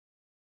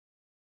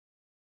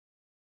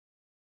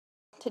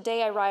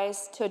Today I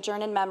rise to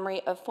adjourn in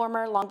memory of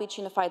former Long Beach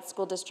Unified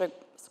School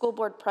District School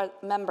Board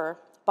member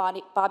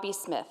Bobbie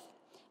Smith,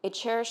 a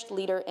cherished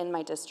leader in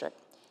my district.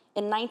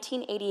 In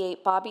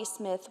 1988, Bobbie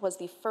Smith was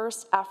the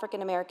first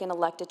African American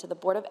elected to the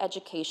Board of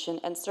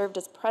Education and served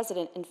as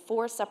president in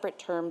 4 separate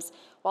terms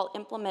while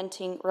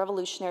implementing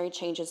revolutionary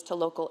changes to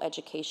local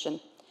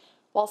education.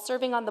 While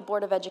serving on the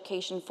Board of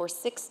Education for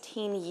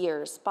 16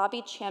 years,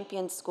 Bobbie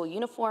championed school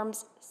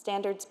uniforms,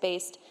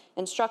 standards-based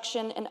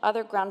instruction, and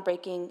other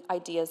groundbreaking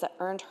ideas that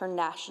earned her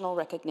national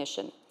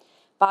recognition.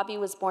 Bobbie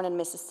was born in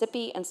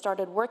Mississippi and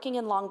started working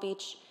in Long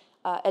Beach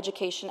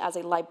education as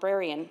a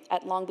librarian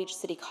at Long Beach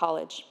City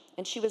College,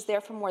 and she was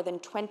there for more than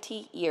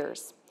 20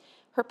 years.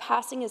 Her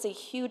passing is a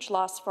huge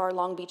loss for our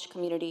Long Beach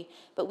community,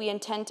 but we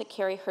intend to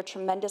carry her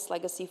tremendous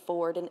legacy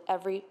forward in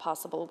every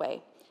possible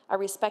way. I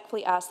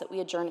respectfully ask that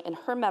we adjourn in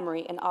her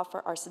memory and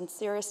offer our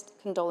sincerest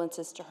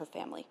condolences to her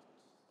family.